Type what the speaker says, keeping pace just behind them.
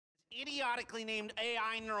idiotically named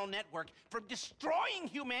AI neural network from destroying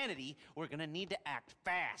humanity, we're gonna need to act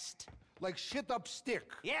fast. Like shit up stick.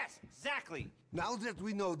 Yes, exactly. Now that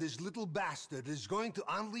we know this little bastard is going to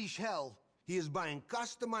unleash hell, he is buying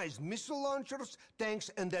customized missile launchers, tanks,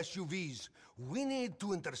 and SUVs. We need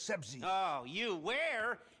to intercept these. Oh, you,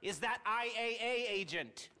 where is that IAA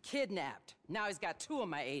agent? Kidnapped. Now he's got 2 of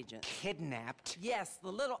my agents. Kidnapped? Yes,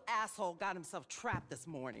 the little asshole got himself trapped this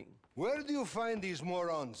morning. Where do you find these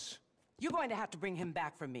morons? You're going to have to bring him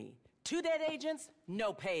back for me. 2 dead agents,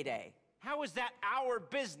 no payday. How is that our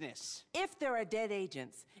business? If there are dead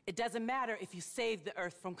agents, it doesn't matter if you save the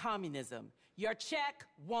Earth from communism. Your check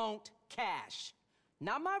won't cash.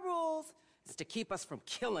 Not my rules. It's to keep us from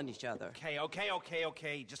killing each other.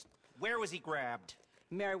 Okay. Just where was he grabbed?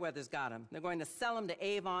 Merriweather's got him. They're going to sell him to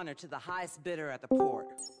Avon or to the highest bidder at the port.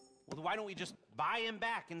 Well, why don't we just buy him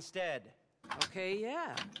back instead? Okay,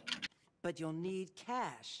 yeah. But you'll need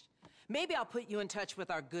cash. Maybe I'll put you in touch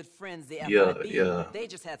with our good friends, the FIB. Yeah. They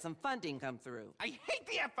just had some funding come through. I hate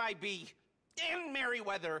the FIB and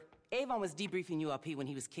Merriweather. Avon was debriefing ULP when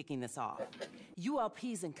he was kicking this off.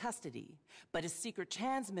 ULP's in custody, but his secret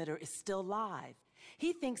transmitter is still live.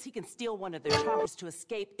 He thinks he can steal one of their choppers to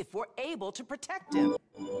escape if we're able to protect him.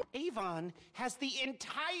 Avon has the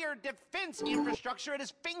entire defense infrastructure at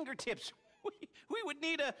his fingertips. We would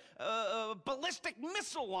need a ballistic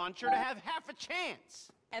missile launcher to have half a chance.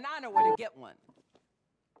 And I know where to get one.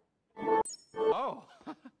 Oh.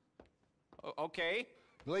 Okay.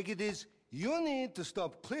 Like it is, you need to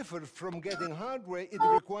stop Clifford from getting hardware it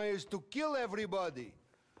requires to kill everybody.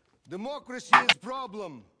 Democracy is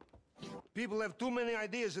problem. People have too many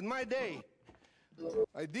ideas in my day.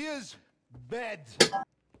 Ideas, bad.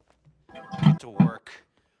 Get to work.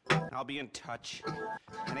 I'll be in touch.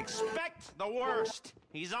 And expect the worst.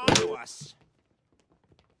 He's on to us.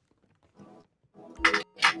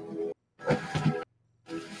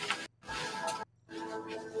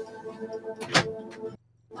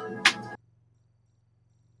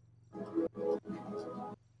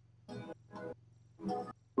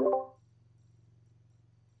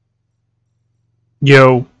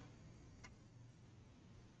 Yo.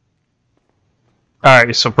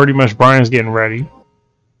 Alright, so pretty much Brian's getting ready.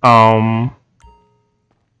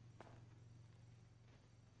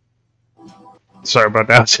 Sorry about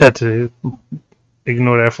that. I just had to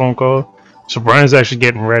ignore that phone call. So Brian's actually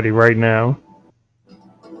getting ready right now.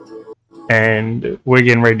 And we're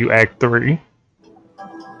getting ready to Act 3.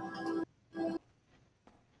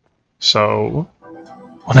 So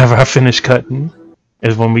whenever I finish cutting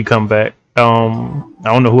is when we come back. I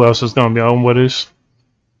don't know who else is gonna be on with us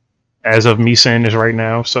as of me saying this right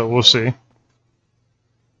now, so we'll see.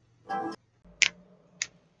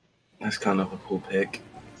 That's kind of a cool pick.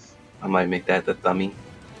 I might make that the thummy.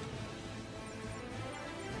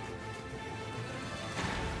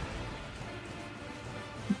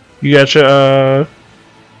 You got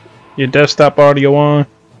your desktop audio on?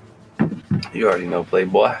 You already know,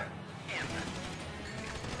 Playboy.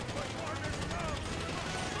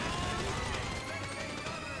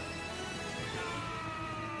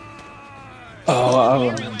 Oh,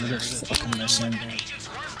 I remember this fucking mission.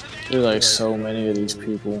 There's like so many of these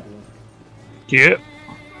people. Yep.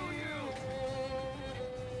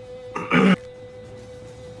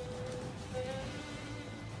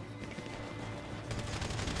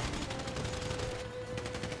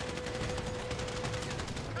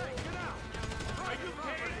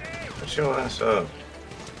 What's your ass up?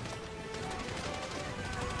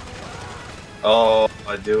 Oh,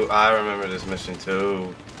 I remember this mission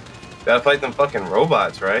too. Gotta fight them fucking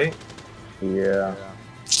robots, right? Yeah.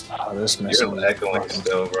 Oh, this mission. You're echoing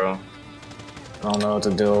still, bro. I don't know what to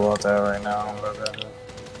do about that right now.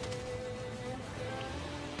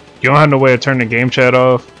 You don't have no way to turn the game chat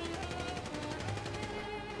off?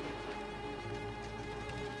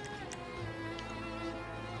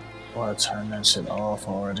 Why turn that shit off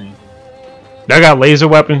already? They got laser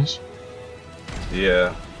weapons.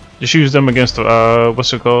 Yeah. Just use them against the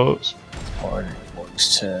what's it called? Party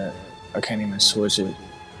voice chat. I can't even switch it.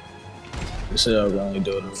 This is only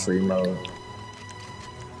do it in free mode.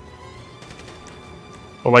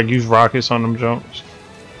 Or like use rockets on them jumps.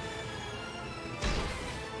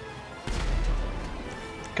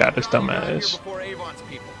 Got this dumbass.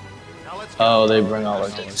 Oh, they bring out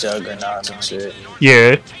like the juggernauts and shit.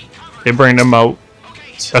 Yeah, they bring them out.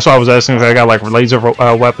 That's why I was asking if I got like laser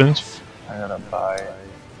weapons. I gotta buy it.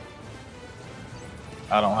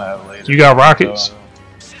 I don't have laser. You got rockets?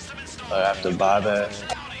 I have to buy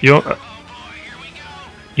that. You don't.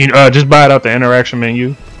 You just buy it out the interaction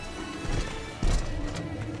menu.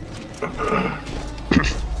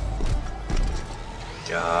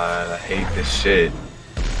 God. god, I hate this shit.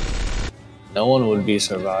 No one would be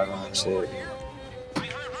surviving this shit.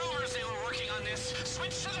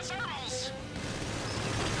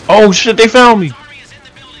 Oh shit, they found me.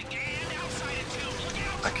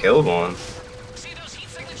 I killed one.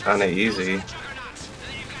 Kinda easy.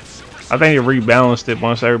 I think it rebalanced it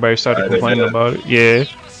once everybody started complaining about it. Yeah.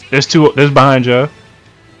 There's two, there's behind you.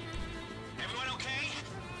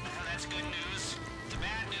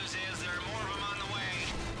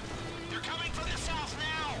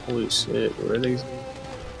 Holy shit, where are they?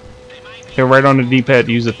 They're right on the D-pad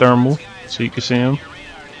to use the thermal so you can see them.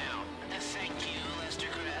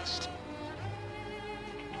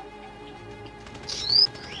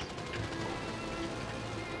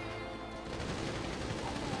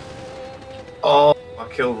 Oh, I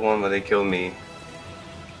killed one, but they killed me.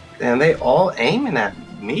 Damn, they all aiming at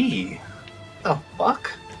me. What the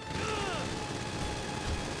fuck?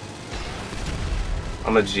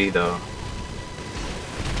 I'm a G though.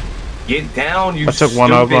 Get down, you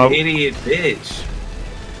stupid idiot bitch.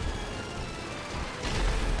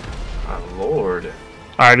 My lord.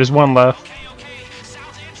 Alright, there's one left.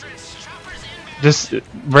 Just,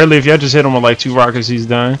 really, if y'all just hit him with like 2 rockets, he's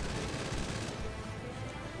done.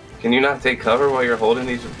 Can you not take cover while you're holding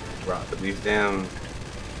these damn...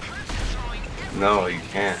 No, you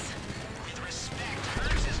can't.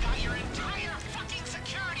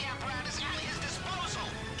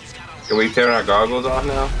 Can we tear our goggles off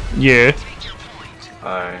now? Yeah.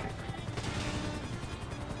 Alright.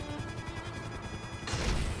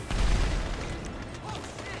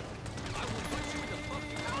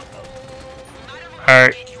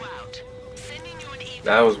 Alright.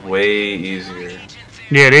 That was way easier.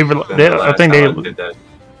 Yeah, I think they did that.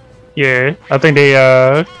 Yeah, I think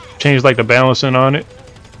they changed like the balancing on it.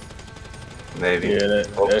 Maybe. Yeah,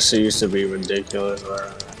 that shit used to be ridiculous,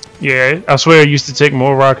 bro. Yeah, I swear it used to take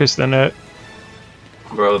more rockets than that.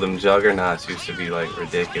 Bro, them juggernauts used to be like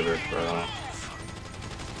ridiculous, bro.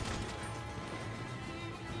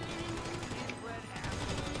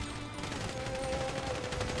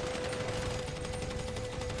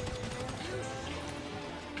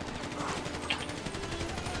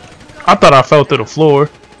 I thought I fell to the floor.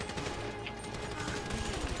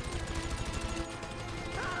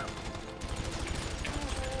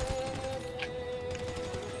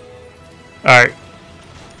 Alright.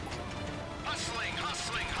 Hustling,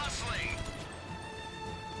 hustling, hustling.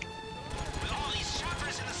 With all these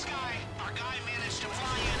choppers in the sky, our guy managed to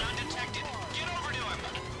fly in undetected. Get over to him.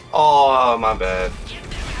 Oh, my bad. Get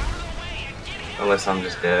them out of the way and get him. Unless I'm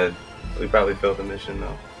just dead. We probably failed the mission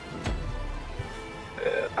though.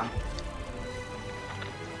 Yeah.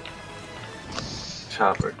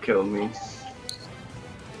 Chopper killed me.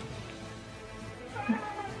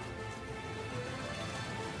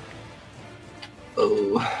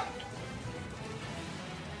 Oh.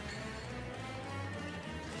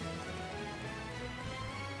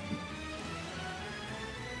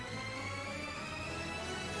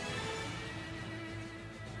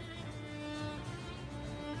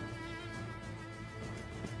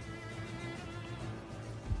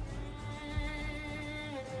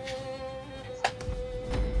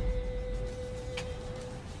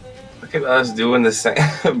 Look at us doing the same,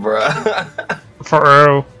 bruh. For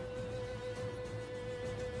real.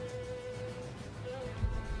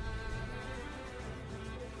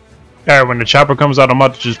 Alright, when the chopper comes out, I'm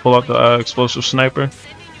about to just pull out the explosive sniper.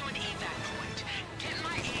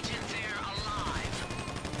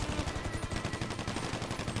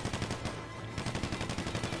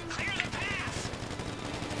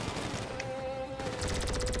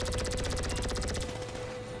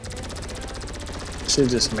 Shit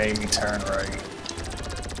just made me turn right.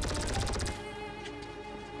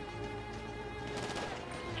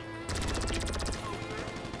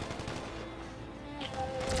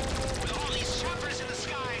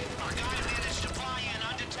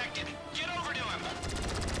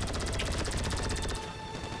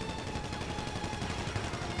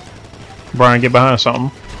 Brian, get behind something.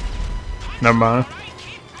 Never mind.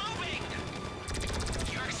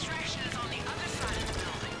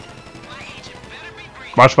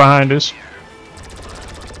 Watch behind us.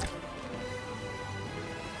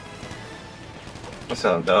 What's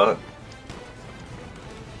up, dog?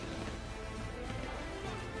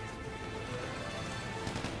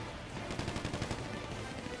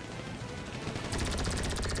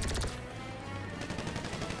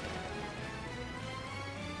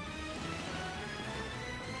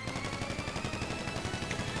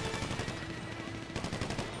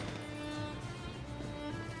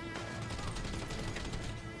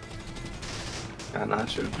 I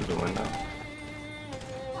should have through the window.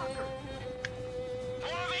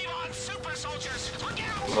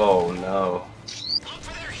 Oh no.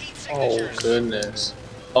 Oh goodness.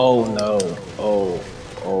 Oh no.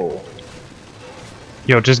 Oh.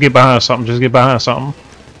 Yo, just get behind something. Just get behind something.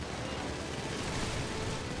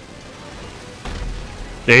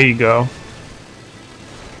 There you go.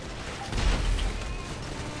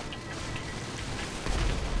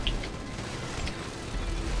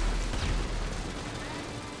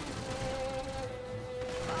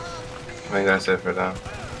 I think that's it for now.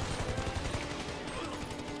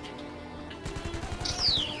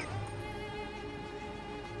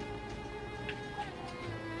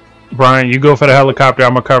 Brian, you go for the helicopter.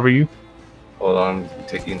 I'm gonna cover you. Hold on,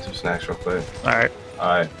 taking some snacks real quick. All right.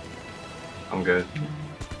 Alright. I'm good.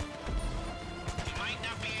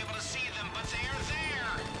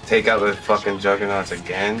 Take out the fucking juggernauts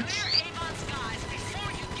again?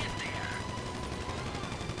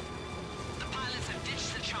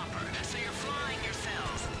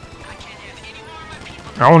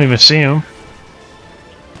 I don't even see him.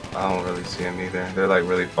 I don't really see them either. They're like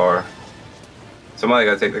really far. Somebody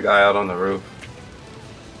gotta take the guy out on the roof.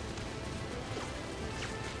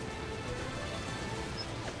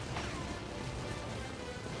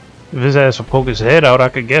 If his ass will poke his head out, I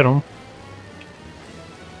could get him.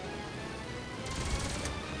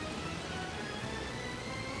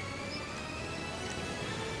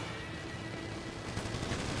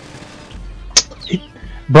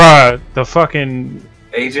 Bruh, the fucking...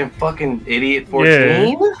 Agent fucking idiot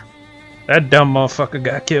 14? Yeah. That dumb motherfucker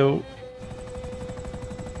got killed.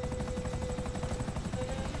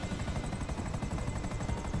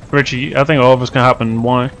 Richie, I think all of us can hop in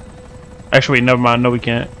one. Actually, wait, never mind. No, we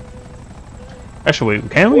can't. Actually,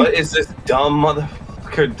 wait, can we? What is this dumb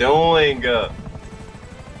motherfucker doing?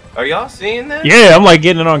 Are y'all seeing that? Yeah, I'm like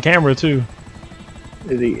getting it on camera too.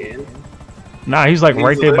 Is he in? Nah, he's like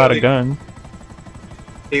right there by the gun.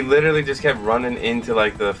 He literally just kept running into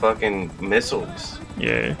like the fucking missiles.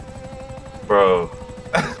 Yeah. Bro.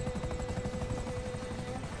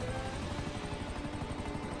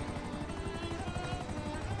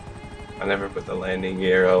 I never put the landing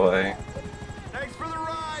gear away. Thanks for the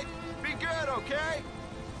ride. Be good, okay?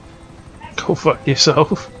 Go fuck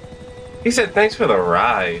yourself. He said thanks for the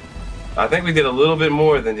ride. I think we did a little bit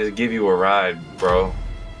more than just give you a ride, bro.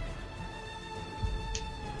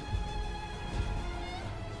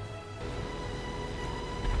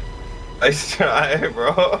 Nice try,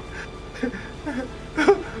 bro.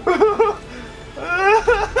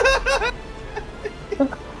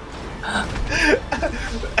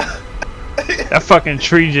 That fucking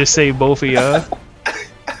tree just saved both of y'all.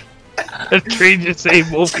 That tree just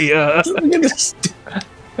saved both of y'all. Look at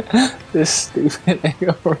this stupid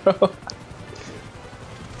nigga, bro.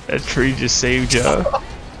 That tree just saved y'all.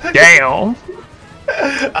 Damn.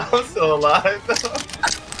 I'm still alive, though.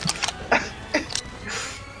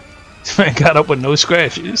 This man got up with no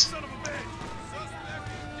scratches.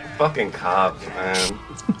 Fucking cops, man.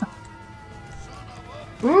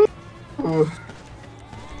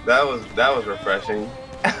 That was refreshing.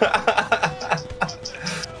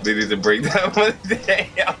 They need to break that one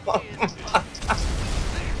down.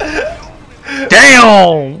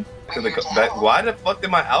 Damn! Why the fuck did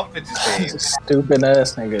my outfit just change? Stupid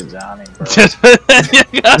ass nigga Johnny, bro.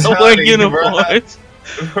 You gotta wear Johnny, uniforms.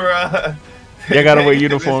 Bruh. You gotta wear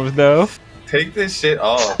uniforms though. Take this shit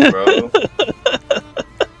off, bro.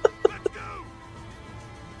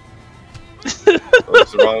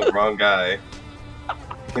 Oops, wrong guy.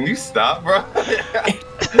 Can you stop, bro?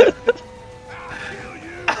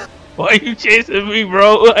 Why are you chasing me,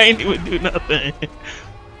 bro? I ain't even do nothing.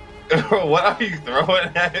 What are you throwing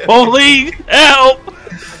at me? Police, help!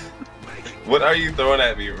 What are you throwing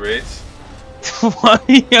at me, Rich? Why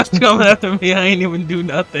are you coming after me? I ain't even do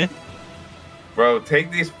nothing. Bro, take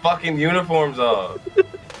these fucking uniforms off.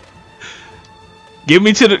 Get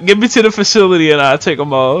me to the facility and I'll take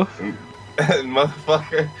them off.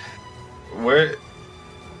 Motherfucker. Where?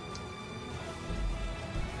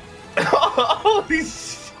 Holy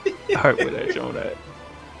shit. I heard where that shown at.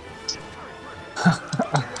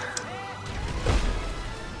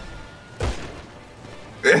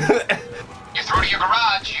 You're through to your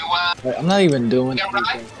garage, Like, I'm not even doing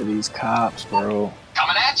anything to these cops, bro.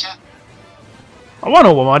 coming at you. I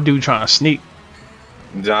wonder what my dude trying to sneak.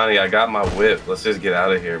 Johnny, I got my whip. Let's just get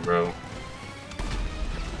out of here, bro.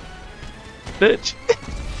 Bitch.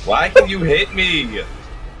 Why can you hit me?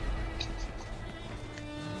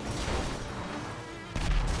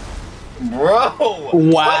 Bro!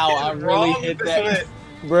 Wow, I what is really wrong hit with that. this?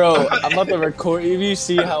 Bro, I'm about to record. If you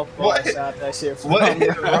see how far I shot that shit from What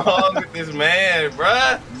is bro. wrong with this man,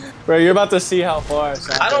 bruh? Bro, you're about to see how far.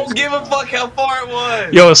 I don't give a fuck how far it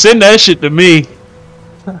was. Yo, send that shit to me.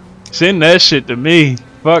 Send that shit to me.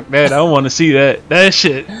 Fuck that. I want to see that. That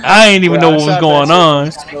shit. I ain't even know what was going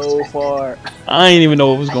on. So far. I ain't even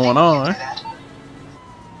know what was going on.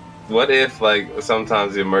 What if, like,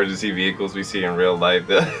 sometimes the emergency vehicles we see in real life,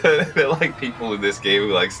 they're like people in this game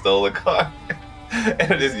who, like, stole a car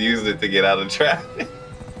and just used it to get out of traffic?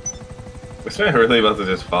 This man really about to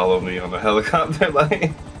just follow me on the helicopter,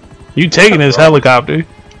 like... You taking this helicopter?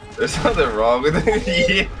 There's something wrong with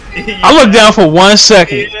it. Yeah. I looked down for 1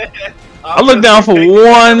 second. Yeah. I looked down for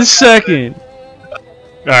 1 second.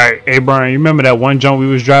 Alright, hey Brian, you remember that one jump we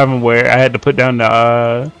was driving where I had to put down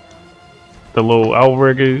the little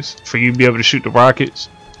outriggers for you to be able to shoot the rockets?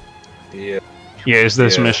 Yeah. Yeah, it's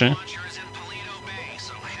this mission.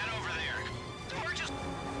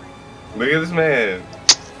 Look at this man.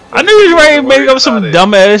 I knew he was ready to make up some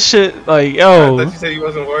dumbass shit. Like, yo. I thought you said you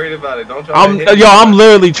wasn't worried about it. Don't try to hit me. I'm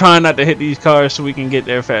literally trying not to hit these cars so we can get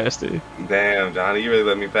there faster. Damn, Johnny, you really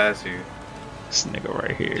let me pass you. This nigga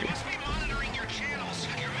right here.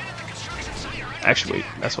 Actually, wait,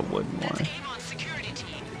 that's a wooden one.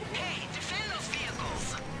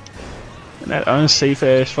 And that unsafe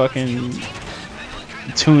ass fucking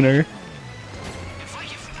tuner.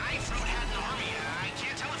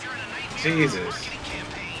 Jesus.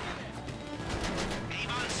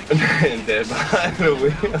 And dead behind the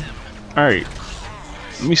wheel. Alright.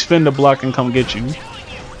 Let me spin the block and come get you.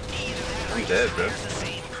 I'm dead, bro.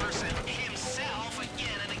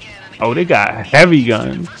 Oh, they got heavy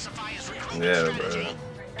guns. Yeah, bro.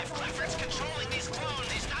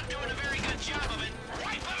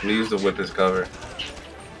 I'm gonna use the whip as cover.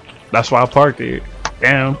 That's why I parked it.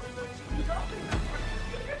 Damn.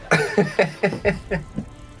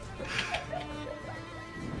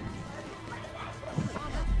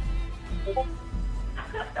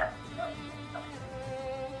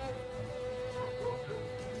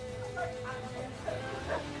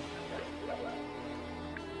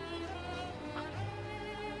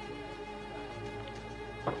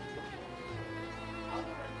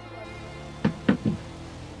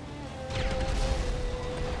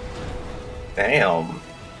 Damn.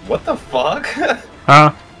 What the fuck?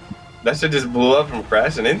 Huh? That shit just blew up from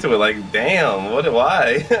crashing into it. Like, damn.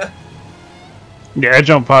 Why? Yeah, that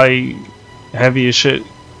jump probably heavy as shit.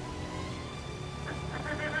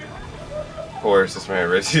 Of course, this man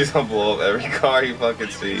Richie's gonna blow up every car he fucking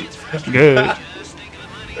sees. Good.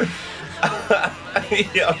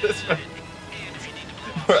 Yo, this man.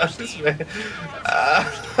 Bro, this man.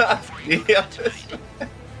 Yo, this man.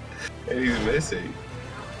 And he's missing.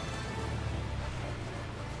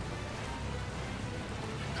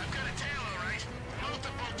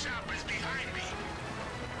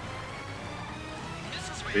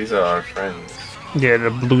 These are our friends. Yeah, the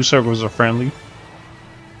blue circles are friendly.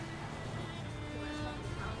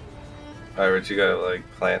 Alright, Rich, you gotta like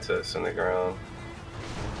plant us in the ground.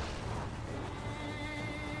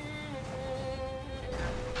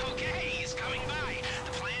 Okay, he's coming by.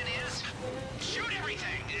 The plan is shoot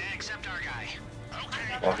everything except our guy.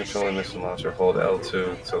 Okay. While controlling mission launcher, hold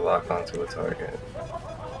L2 to lock onto a target.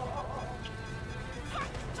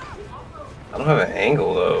 I don't have an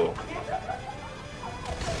angle though.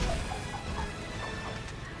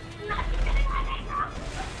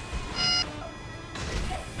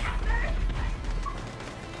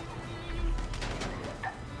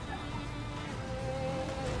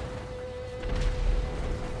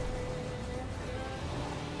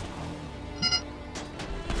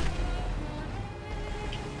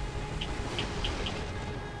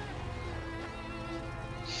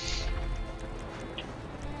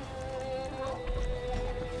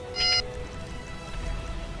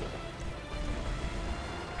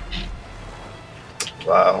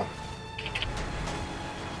 Wow.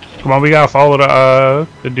 Come on, we gotta follow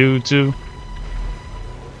the dude too.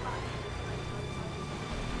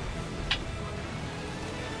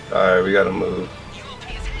 Alright, we gotta move. ULP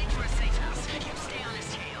is heading for a safe house. You stay on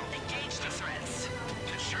his tail. Engage the threats.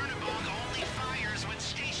 The Chernobog only fires when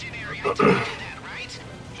stationary. I told you that, right?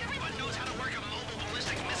 Everyone knows how to work a mobile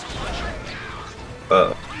ballistic missile launcher.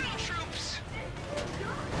 Little troops.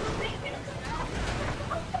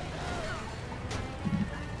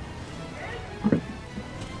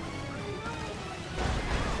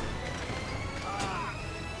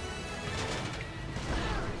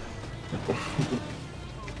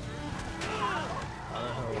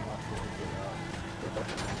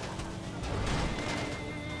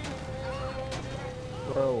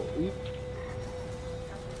 Bro,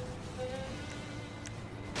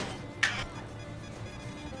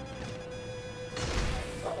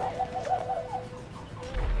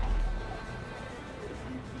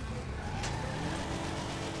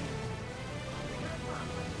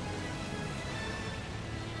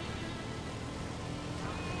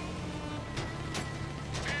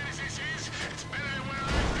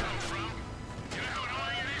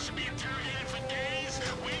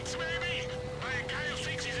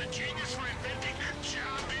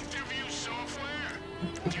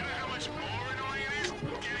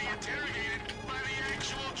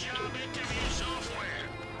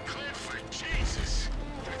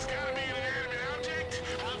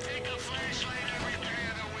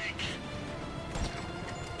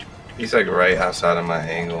 He's like right outside of my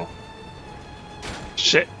angle.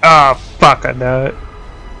 Shit. Ah, fuck, I died.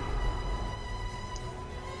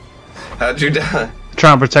 How'd you die?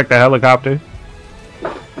 Trying to protect the helicopter.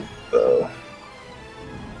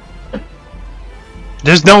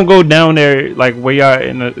 Just don't go down there like where y'all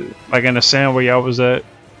in the sand where y'all was at.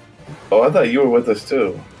 Oh, I thought you were with us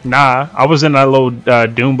too. Nah, I was in that little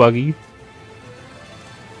doom buggy.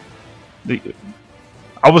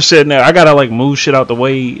 I was sitting there. I gotta like move shit out the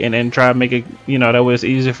way and then try to make it, you know, that way it's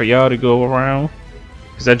easier for y'all to go around.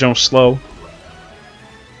 Cause that jump's slow.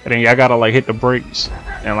 And then y'all gotta like hit the brakes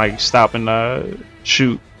and like stop and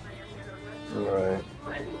shoot. Right.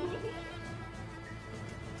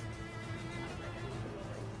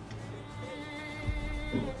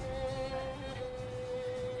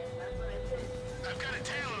 I've got a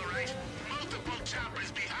tail, all right. Multiple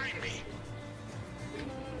choppers behind me.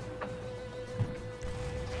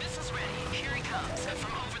 Missile's ready. Here he comes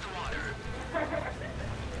from over the water.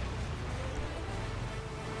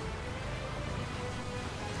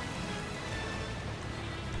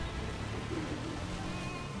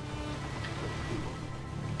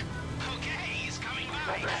 Okay, he's coming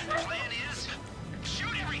by. Plan is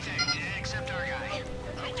shoot everything except our guy.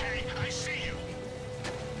 Okay, I see you.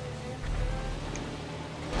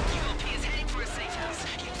 ULP is heading for a safe house.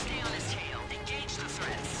 You stay on his tail. Engage the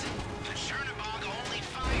threats. The Chernobog only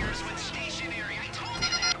fires when stationary. I told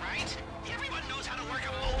you that, right? Everyone knows how to work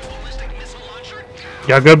a mobile ballistic missile launcher.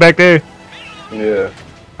 Y'all good back there? Yeah.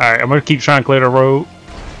 All right, I'm gonna keep trying to clear the road.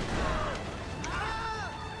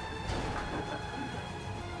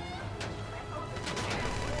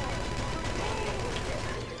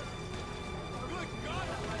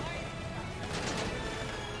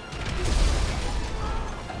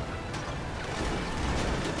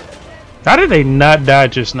 How did they not die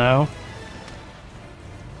just now?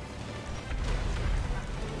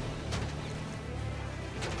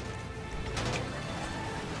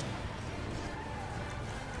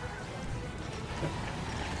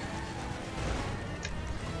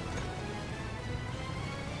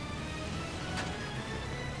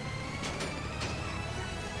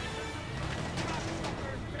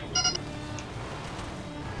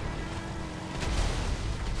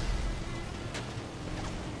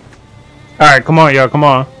 Alright, come on, y'all, come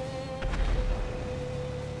on.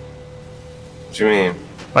 What you mean?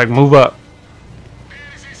 Like, move up.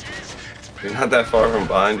 You're not that far from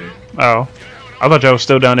behind you. Oh. I thought y'all was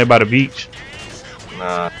still down there by the beach.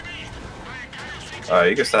 Nah. Alright,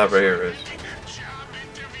 you can stop right here, Rich.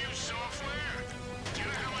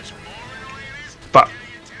 Fuck.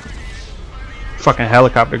 Fucking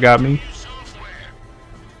helicopter got me.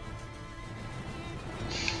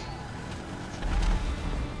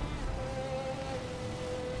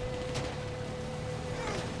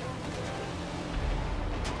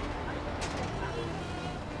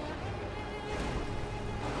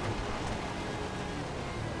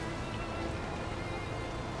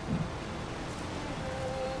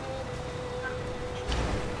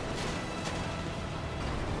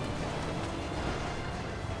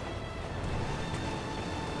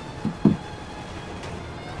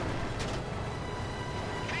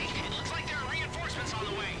 Hey, it looks like there are reinforcements on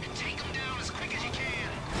the way. Take them down as quick as you can.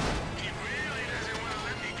 It really doesn't want to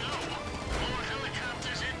let me go. More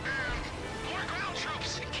helicopters inbound. More ground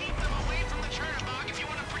troops. Keep them away from the Chernobog if you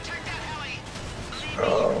want to protect that heli.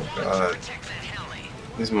 Oh, God. Protect that heli.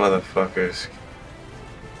 These motherfuckers.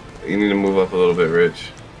 You need to move up a little bit,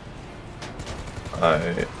 Rich.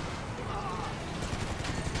 Alright.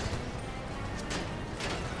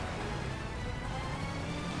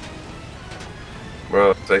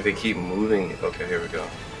 Bro, it's like they keep moving. Okay, here we go.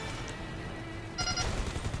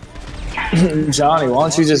 Johnny, why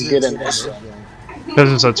don't you just get in this?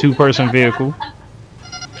 Because it's a two-person vehicle.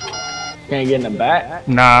 Can't get in the back?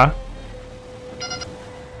 Nah.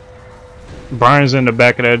 Brian's in the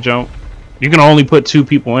back of that jump. You can only put 2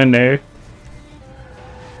 people in there.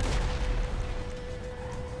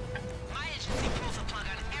 My agency pulls the plug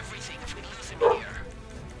on everything if we lose him here.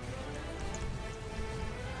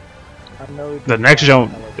 I know. The next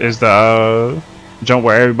jump is the jump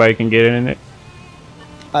where everybody can get in it.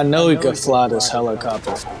 I know he could fly this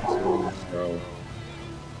helicopter.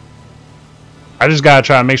 I just gotta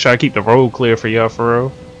try to make sure I keep the road clear for y'all, for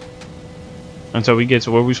real. Until we get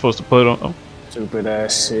to where we supposed to put them. Stupid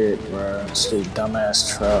ass shit, bro. Stupid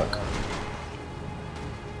dumbass truck.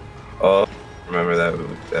 Oh, remember that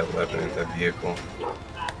weapon in that vehicle.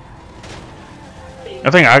 I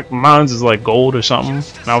think mine's is like gold or something.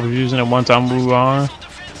 And I was using it one time we were on.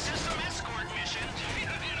 Defense system escort mission.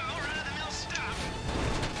 Run-of-the-mill stuff.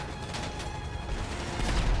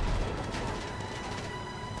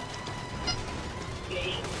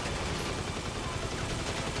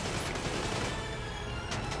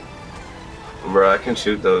 Bro, I can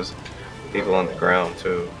shoot those people on the ground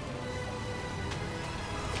too.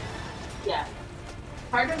 Yeah.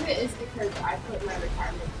 Part of it is because I put my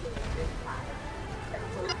retirement to this time.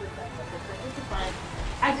 It's fine.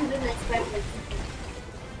 I just didn't expect it.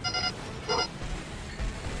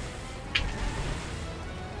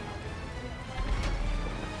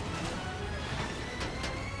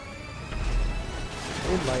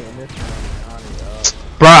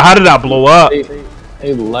 Bro, how did I blow up?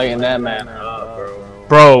 They lighting that man up, bro.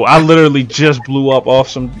 Bro, I literally just blew up off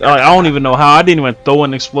some. I don't even know how. I didn't even throw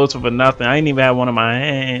an explosive or nothing. I didn't even have one in my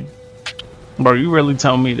hand. Bro, you really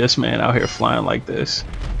telling me this man out here flying like this?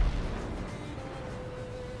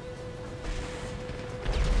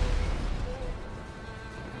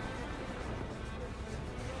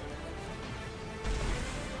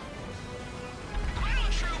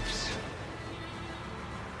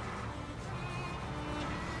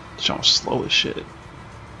 Showing slow as shit.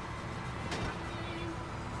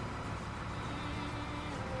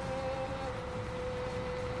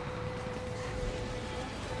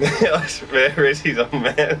 Man, Richie's a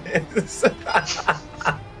man. This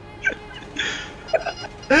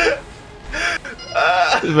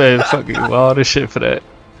man fucking wild as shit for that.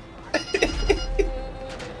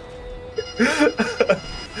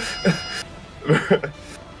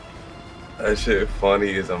 That shit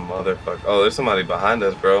funny as a motherfucker. Oh, there's somebody behind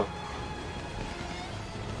us, bro.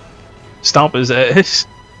 Stomp his ass.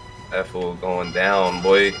 That fool going down,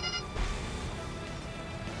 boy.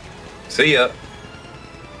 See ya.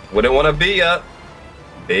 Wouldn't want to be ya,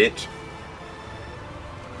 bitch.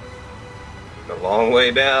 A long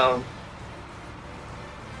way down.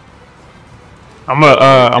 I'm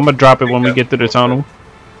gonna drop it when we get through the tunnel.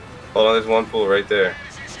 Hold on, there's one fool right there.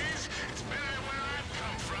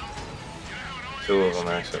 Two of them,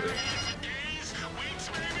 actually.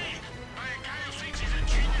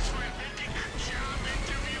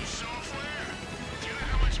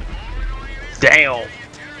 Damn.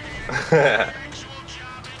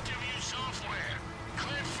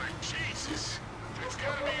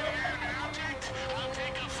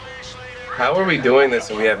 How are we doing this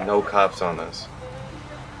and we have no cops on us?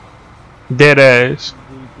 Dead ass.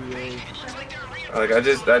 Like I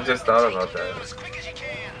just thought about that.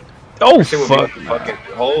 Oh That shit would fuck. be fucking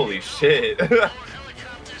holy shit.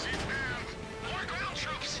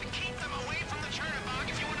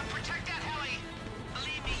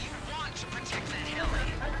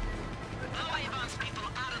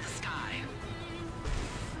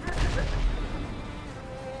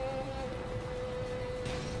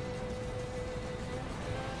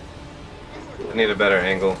 I need a better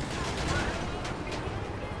angle.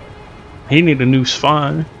 He need a new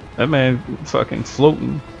spine. That man fucking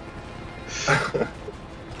floating.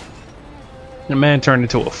 The man turned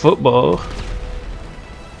into a football.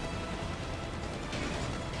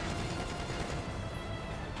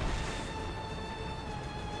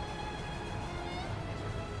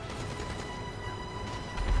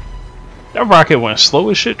 That rocket went slow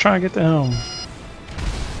as shit trying to get the helm.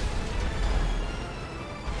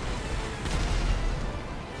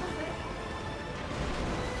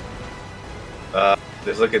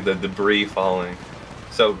 Just look at the debris falling.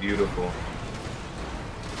 So beautiful.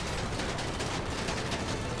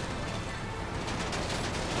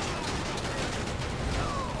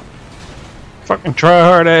 Fucking try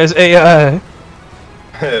hard ass AI.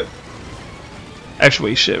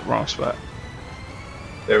 Actually, shit, wrong spot.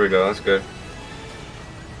 There we go, that's good.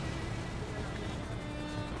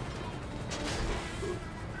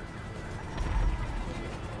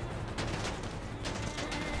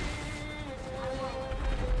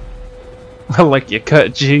 I like your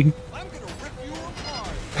cut, G.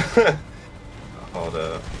 Hold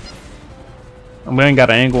up. We ain't got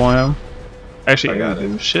an angle on him. Actually, I got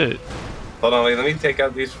do it. shit. Hold on, wait, let me take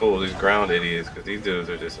out these fools, these ground idiots, because these dudes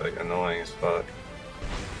are just like annoying as fuck.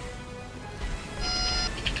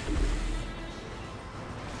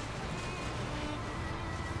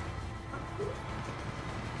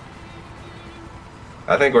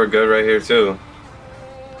 I think we're good right here too.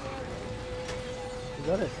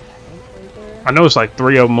 I know it's like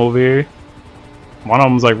 3 of them over here. One of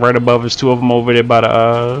them's like right above us. 2 of them over there by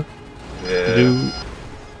the Yeah. dude.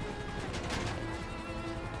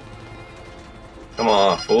 Come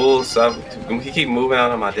on, fools. Stop. He keep moving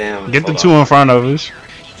out of my damn. Get the Hold 2 on. in front of us.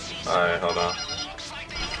 Alright, hold on.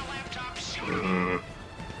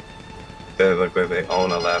 They look like they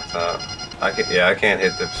own a laptop. I can't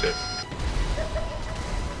hit them shit.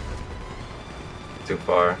 Too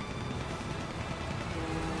far.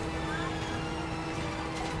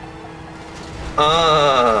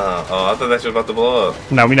 Oh, I thought that shit was about to blow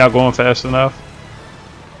up. No, we not going fast enough.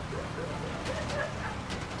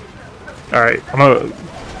 Alright, I'm gonna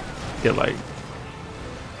get like.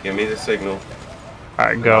 Give me the signal.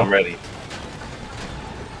 Alright, go. I'm ready.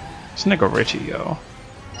 This nigga Richie, yo.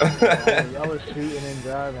 Y'all was shooting and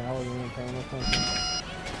driving. I wasn't even paying attention.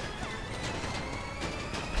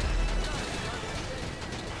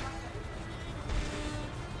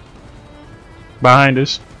 Behind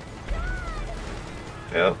us.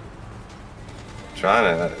 Yep.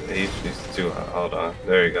 Trying to. He's too. Hold on.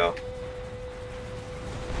 There you go.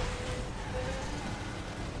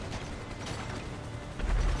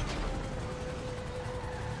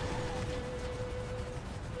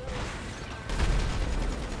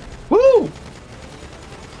 Woo!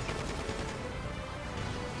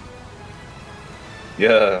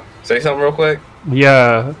 Yeah. Say something real quick.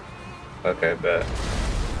 Yeah. Okay, bet.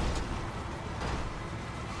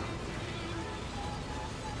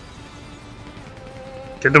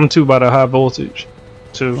 Get them two by the high voltage.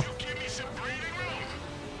 Two.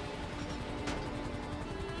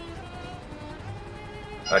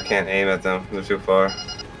 I can't aim at them. They're too far.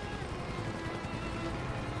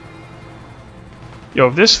 Yo,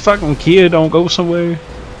 if this fucking kid don't go somewhere.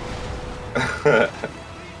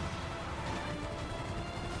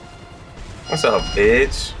 What's up,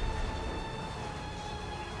 bitch?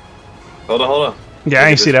 Hold on. Yeah, I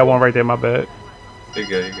ain't see that one right there, my bad. You're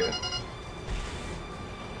good, you're good.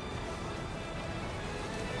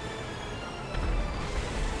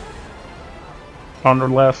 On the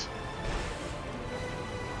left.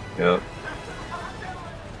 Yep.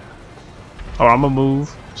 Oh, I'm gonna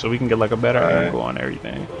move so we can get like a better Alright. angle on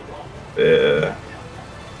everything. Yeah.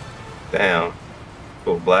 Damn.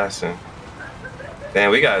 Cool blasting.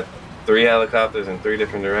 Damn, we got 3 helicopters in 3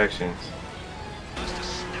 different directions.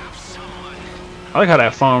 I like how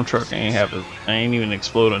that farm truck ain't even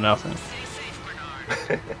explode or nothing.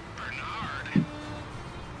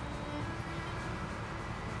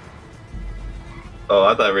 Oh,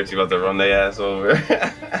 I thought Richie about to run their ass over.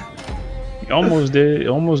 You almost did. You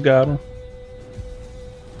almost got him.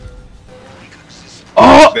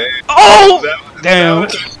 Oh! Damn. Oh! Damn.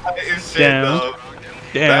 That was tight as shit, Damn. though.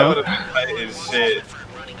 That Damn. would have been tight as shit.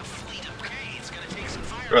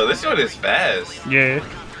 Bro, this one is fast. Yeah.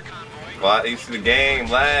 Why? You see the game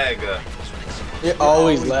lag. It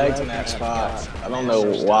always lags in that spot. I don't know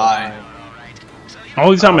why.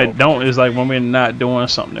 Only time it don't is like when we're not doing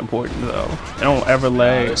something important though. It don't ever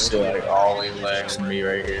lag. This shit like always lags for me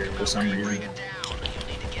right here for some reason.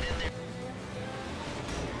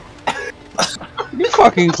 You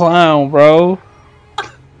fucking clown, bro.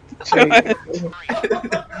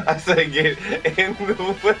 I said get in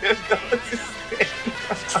the window.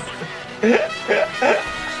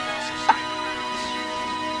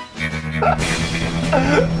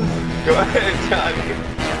 Go ahead, Johnny.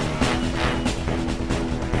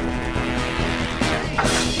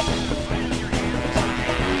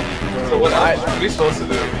 So what are we supposed to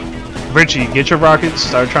do? Richie, get your rockets.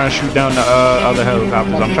 Start trying to shoot down the other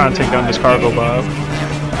helicopters. I'm trying to take down this cargo bob.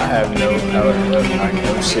 I have no power. I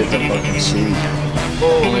know shit to fucking shoot.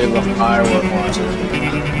 Only the firework launcher.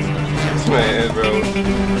 Man, bro.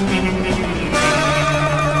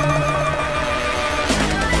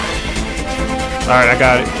 Alright, I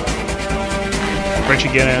got it. Richie,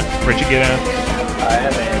 get in. Richie, get in. I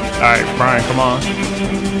am in. Alright, Brian, come on.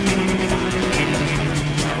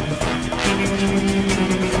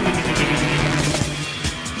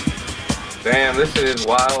 Damn, this shit is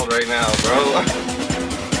wild right now, bro.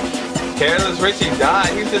 Careless Richie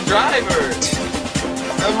died. He's the driver.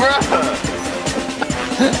 Bruh.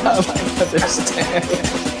 I understand.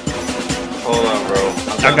 Hold on, bro.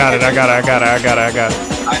 I got it.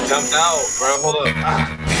 I jumped out, bro. Hold up.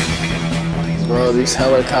 Ah. Bro, these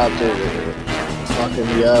helicopters are fucking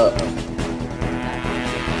me up.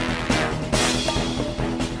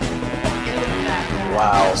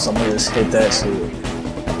 Wow, someone just hit that shit.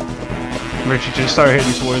 Richie, just start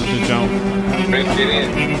hitting towards the jump. Rich, get in.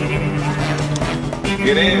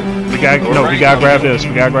 Get in. We gotta grab this.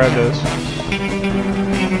 We gotta grab this.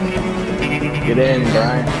 Get in,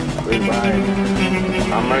 Brian. Where's Brian?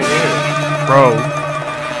 I'm right here. Bro.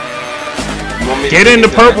 You want me Get to in the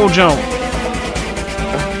that? purple jump.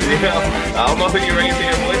 Yeah, I don't know who you're raising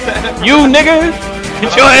your voice at. You nigga!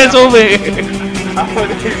 Get your ass over here! I want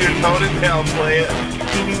to hear your tone it down, play it.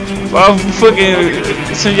 I'll fucking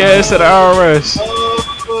send your ass to the IRS. Oh.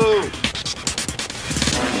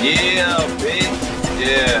 Yeah, bitch.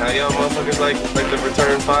 Yeah, how y'all motherfuckers like the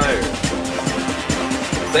return fire?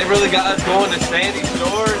 They really got us going to Sandy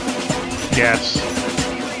Shores? Yes.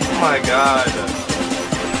 Oh my god.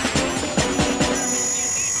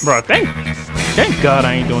 Bro, thank God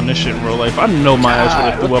I ain't doing this shit in real life. I know my ass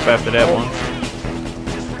would have threw up after that one.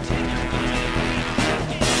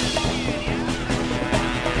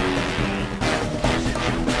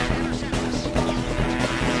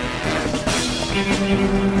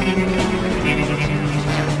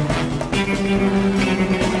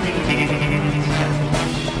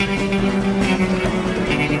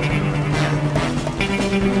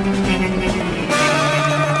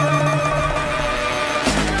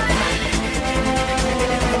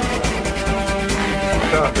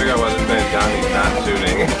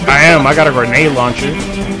 Damn, I got a grenade launcher.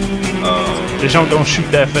 This junk don't shoot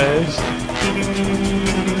that fast.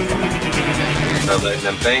 So letting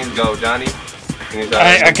them things go, Johnny.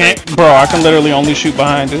 I can't, bro. I can literally only shoot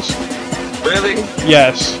behind this. Really?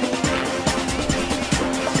 Yes.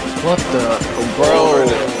 What the, bro?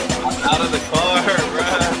 I'm out of the car, bro.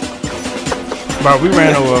 Bro, we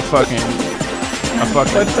ran over a fucking What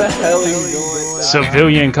the hell are you doing?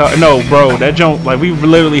 civilian car. No, bro, that junk, like, we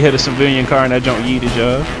literally hit a civilian car and that junk yeeted,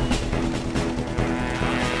 y'all.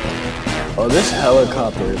 Oh, this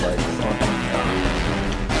helicopter is like fucking.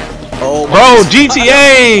 Oh, bro,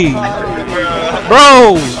 GTA!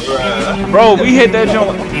 Bro, we hit that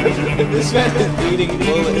junk. This man is eating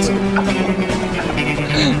bullets.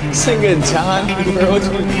 Singing John, bro.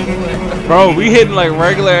 Bro, we hitting like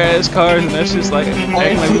regular ass cars and that's just like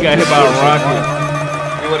acting like we got hit by a rocket.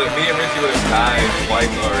 Me and Richy would have died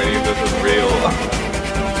twice already if this was real.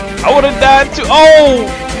 I would have died too. Oh!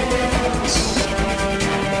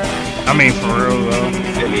 I mean, for real though.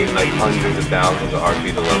 It needs like hundreds of thousands of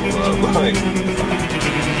RP to level up. Like,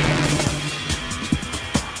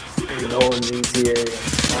 no GTA.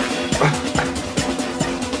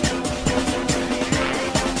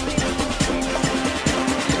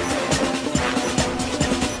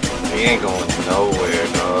 we ain't going nowhere,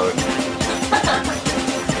 dog.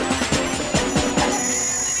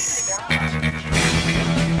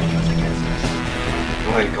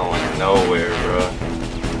 We ain't going nowhere, bro.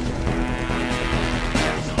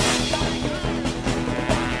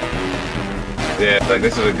 Yeah, like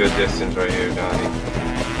this is a good distance right here, Johnny.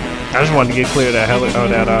 I just wanted to get clear of that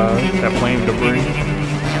that plane debris.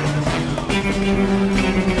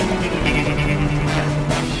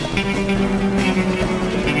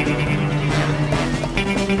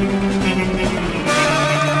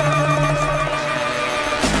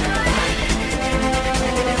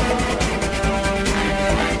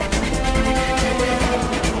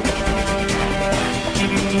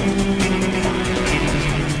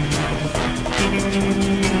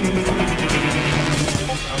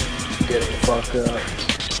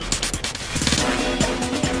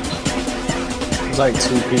 It's like 2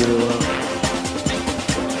 people up.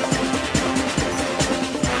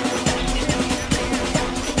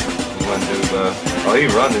 One dude, oh, he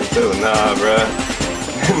running too. Nah, bruh.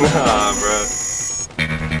 Nah, bruh.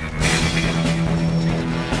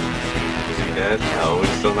 Is he dead? No,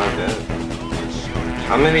 he's still not dead.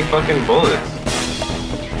 How many fucking bullets?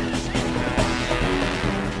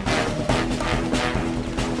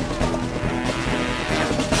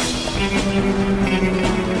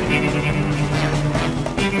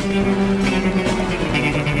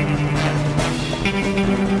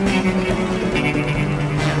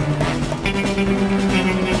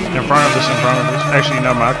 In front of us. Actually,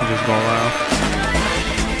 no, I can just go around.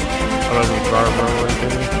 Oh, that was a guardrail right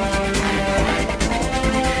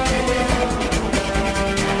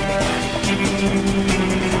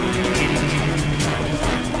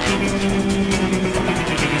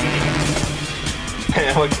I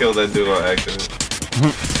would kill that dude on accident.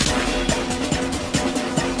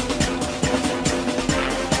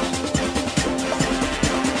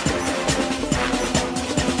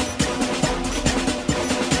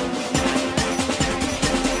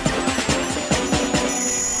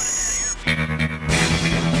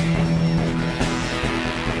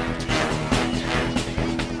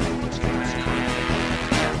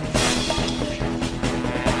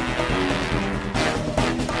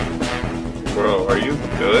 Bro, are you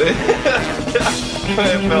good? I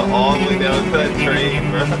fell all the way down to that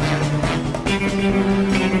train, bro.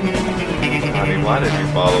 I mean, why did you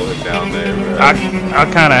follow it down there, bro? I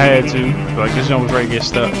kind of had to. Like, this jump was ready to get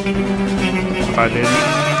stuck. If I didn't.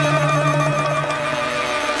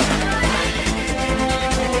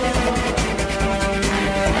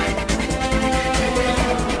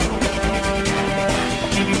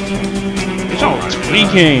 This jump was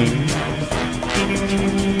tweaking.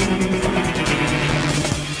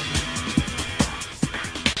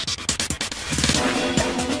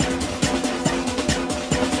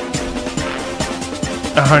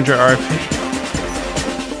 $100 RP.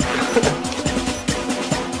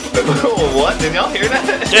 What? Did y'all hear that?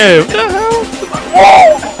 Yeah, what the hell?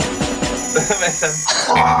 Whoa! Man said,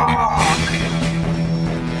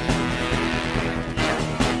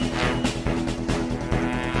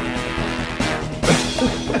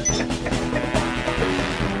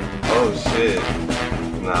 oh shit.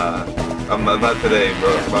 Nah. I'm not today,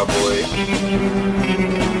 bro. My boy.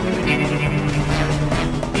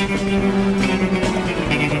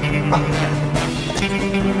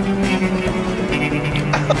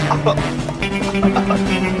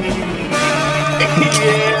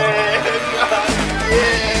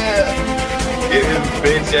 Yeah!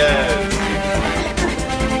 ass.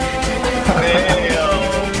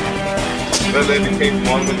 Damn. But they became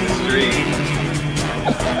one with the street.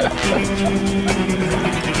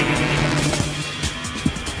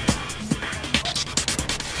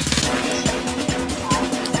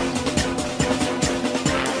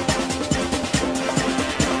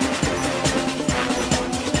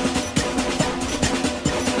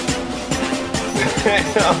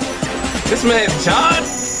 This man John.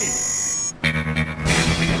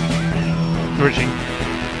 Richy.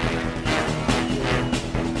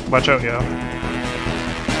 Watch out, y'all.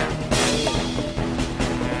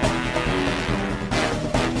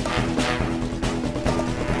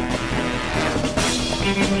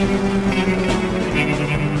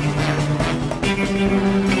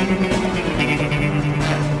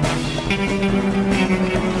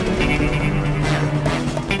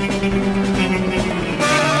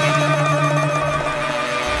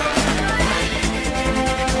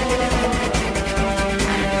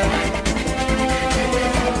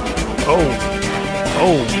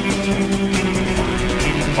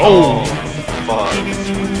 Oh, fuck.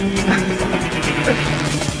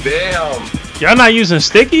 Damn. Y'all not using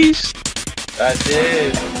stickies? I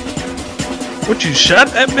did. What, you shot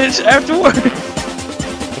that bitch afterward? I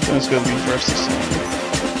think it's gonna be first to see.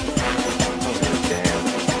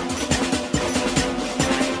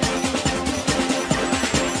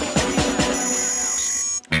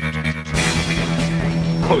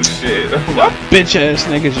 Oh shit. Y'all bitch ass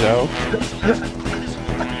niggas, yo.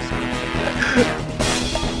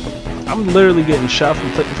 I'm literally getting shot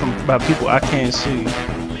by people I can't see.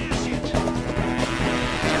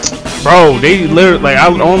 Bro, they literally, like, I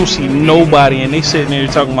would almost see nobody and they sitting there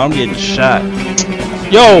talking about I'm getting shot.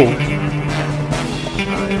 Yo!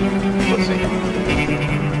 Let's see.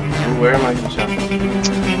 Where am I getting shot?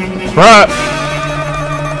 Bruh!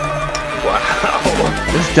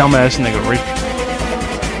 Wow. This dumbass nigga, Rick.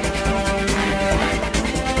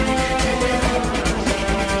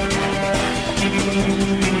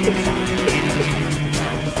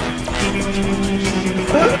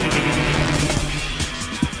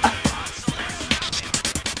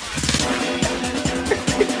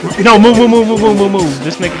 No, move.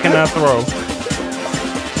 This nigga cannot throw.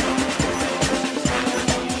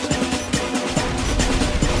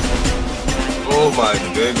 Oh my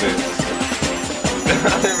goodness.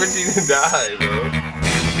 Richy didn't die, bro.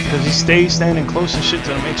 Because he stayed standing close and shit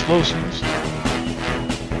to them explosives.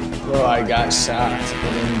 Bro, I got shot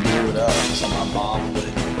and then blew it up, so my bomb would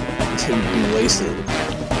be wasted.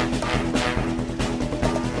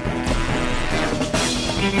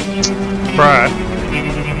 Bruh.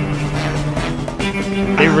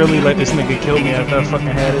 They really let this nigga kill me after I fucking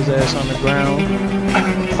had his ass on the ground,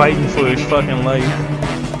 fighting for his fucking life.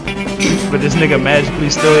 But this nigga magically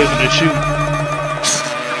still able to shoot.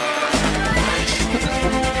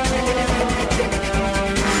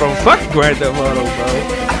 Bro, fuck Grand Theft Auto, bro.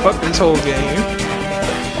 Fuck this whole game.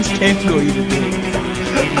 This game go you to dick.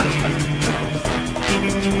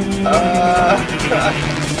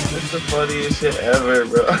 It's the funniest shit ever,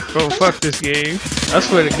 bro. Bro, fuck this game. I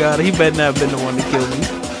swear to God, he better not have been the one to kill me.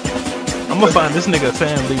 I'm gonna find this nigga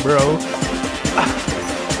family, bro.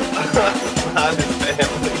 Not his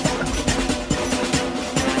family.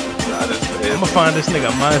 Not his family. I'm gonna find this nigga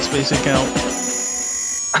MySpace account.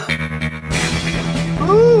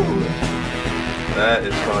 That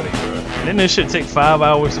is funny, bro. Then this shit take 5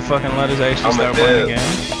 hours to fucking let us actually start playing again.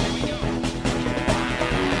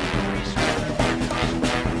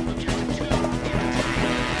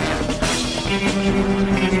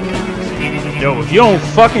 Yo, if you don't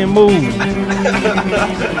fucking move,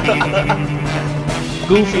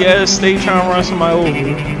 goofy ass, stay trying to run somebody over.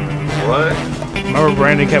 What? Remember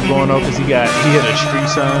Brandon kept going up because he hit a street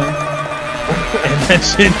sign, and that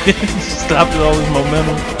shit stopped all his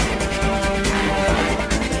momentum.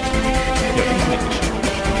 Yo, these niggas.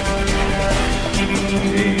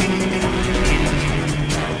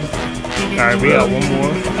 All right, we got one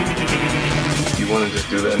more. You want to just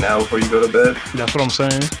do that now before you go to bed? That's what I'm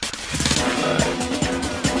saying.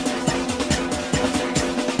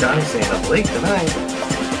 Johnny's staying up late tonight.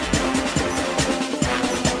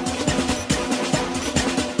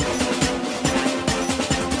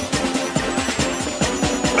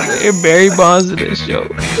 They're Barry Bonds to this show.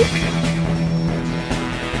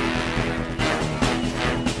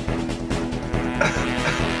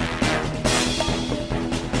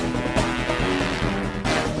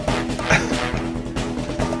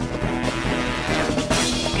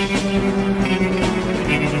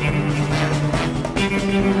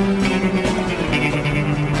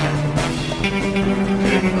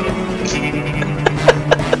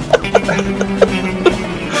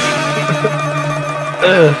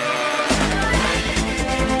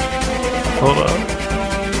 Hold on.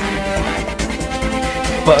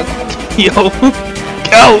 Fuck. Yo.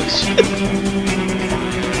 Couch.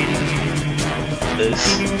 This.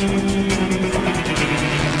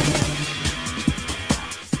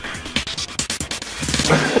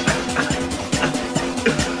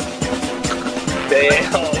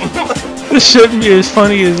 Damn. This shouldn't be as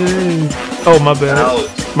funny as it is. Oh, my bad.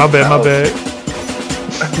 Ouch. My bad, my Ouch. bad.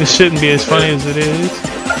 This shouldn't be as funny as it is.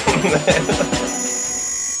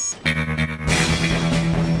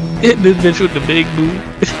 Hit this bitch with the big boot.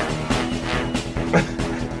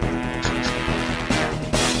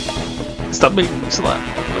 Stop making me slap.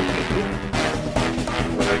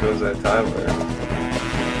 Well, there goes that timer.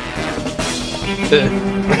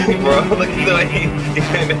 Bro, look at the way he's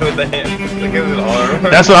getting it with the hand. Look at his arm.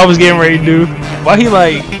 That's what I was getting ready to do. Why he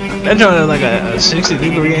like that joint is like a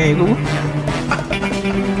 60-degree angle?